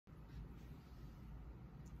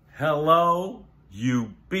Hello,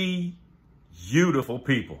 you beautiful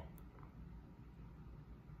people.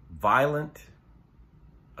 Violent,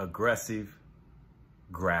 aggressive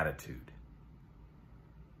gratitude.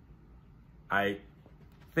 I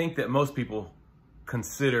think that most people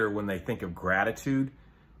consider when they think of gratitude,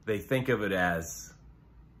 they think of it as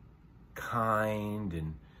kind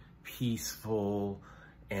and peaceful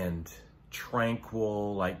and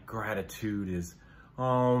tranquil, like gratitude is,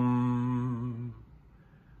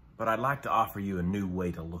 but I'd like to offer you a new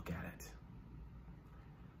way to look at it.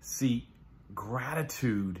 See,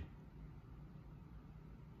 gratitude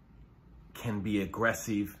can be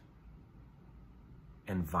aggressive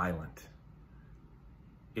and violent.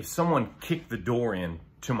 If someone kicked the door in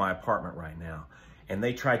to my apartment right now and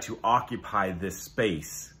they tried to occupy this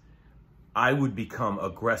space, I would become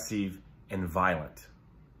aggressive and violent.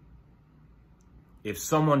 If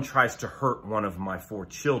someone tries to hurt one of my 4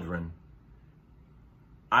 children,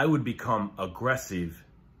 I would become aggressive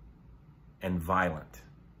and violent.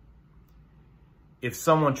 If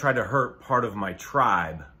someone tried to hurt part of my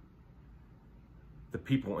tribe, the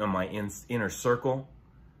people in my inner circle,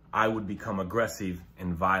 I would become aggressive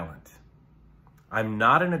and violent. I'm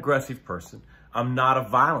not an aggressive person. I'm not a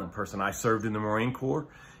violent person. I served in the Marine Corps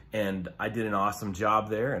and I did an awesome job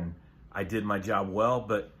there and I did my job well,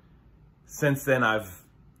 but since then I've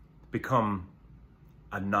become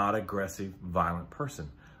a not aggressive, violent person.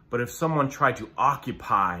 But if someone tried to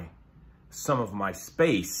occupy some of my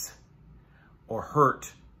space or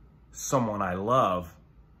hurt someone I love,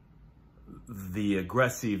 the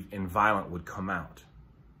aggressive and violent would come out.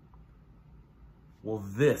 Well,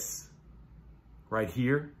 this right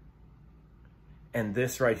here and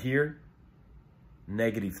this right here,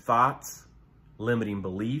 negative thoughts, limiting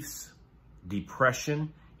beliefs,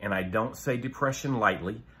 depression, and I don't say depression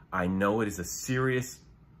lightly. I know it is a serious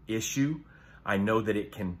issue. I know that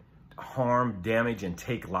it can harm, damage, and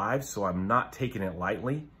take lives, so I'm not taking it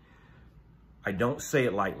lightly. I don't say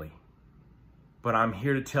it lightly. But I'm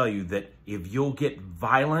here to tell you that if you'll get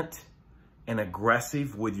violent and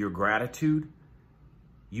aggressive with your gratitude,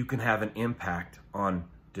 you can have an impact on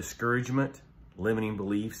discouragement, limiting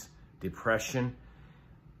beliefs, depression,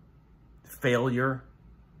 failure,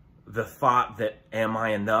 the thought that, am I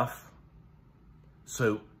enough?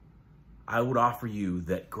 So I would offer you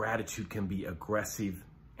that gratitude can be aggressive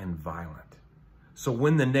and violent. So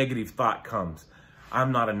when the negative thought comes,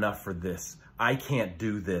 I'm not enough for this, I can't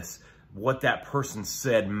do this, what that person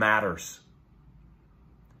said matters,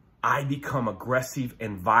 I become aggressive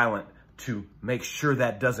and violent to make sure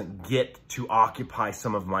that doesn't get to occupy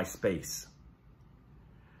some of my space.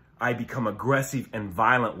 I become aggressive and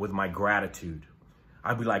violent with my gratitude.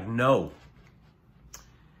 I'd be like, no,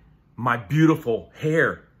 my beautiful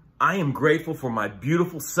hair, I am grateful for my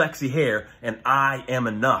beautiful, sexy hair, and I am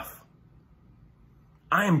enough.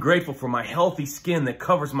 I am grateful for my healthy skin that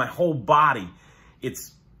covers my whole body.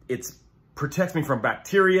 It's protects me from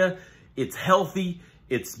bacteria. It's healthy.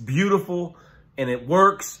 It's beautiful. And it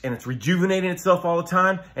works. And it's rejuvenating itself all the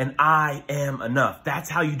time. And I am enough.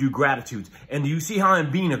 That's how you do gratitudes. And do you see how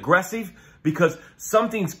I'm being aggressive? Because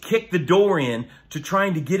something's kicked the door in to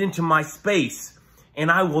trying to get into my space. And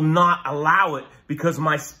I will not allow it because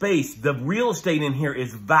my space, the real estate in here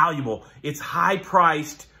is valuable. It's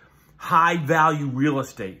high-priced, high-value real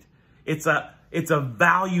estate. It's a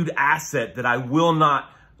valued asset that I will not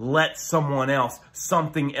let someone else,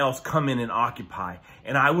 something else come in and occupy.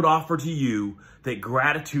 And I would offer to you that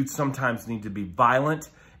gratitude sometimes needs to be violent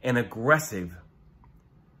and aggressive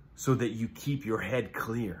so that you keep your head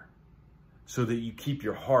clear, so that you keep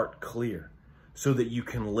your heart clear, so that you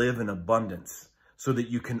can live in abundance, so that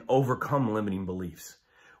you can overcome limiting beliefs.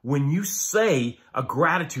 When you say a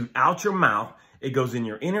gratitude out your mouth, it goes in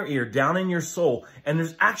your inner ear, down in your soul, and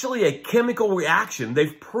there's actually a chemical reaction.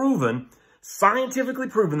 They've proven, scientifically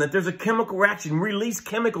proven, that there's a chemical reaction, release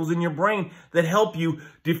chemicals in your brain that help you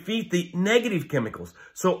defeat the negative chemicals.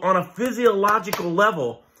 So on a physiological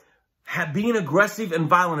level, being aggressive and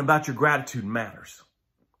violent about your gratitude matters.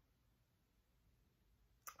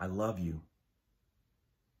 I love you.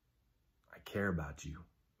 I care about you.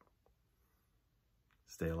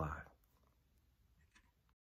 Stay alive.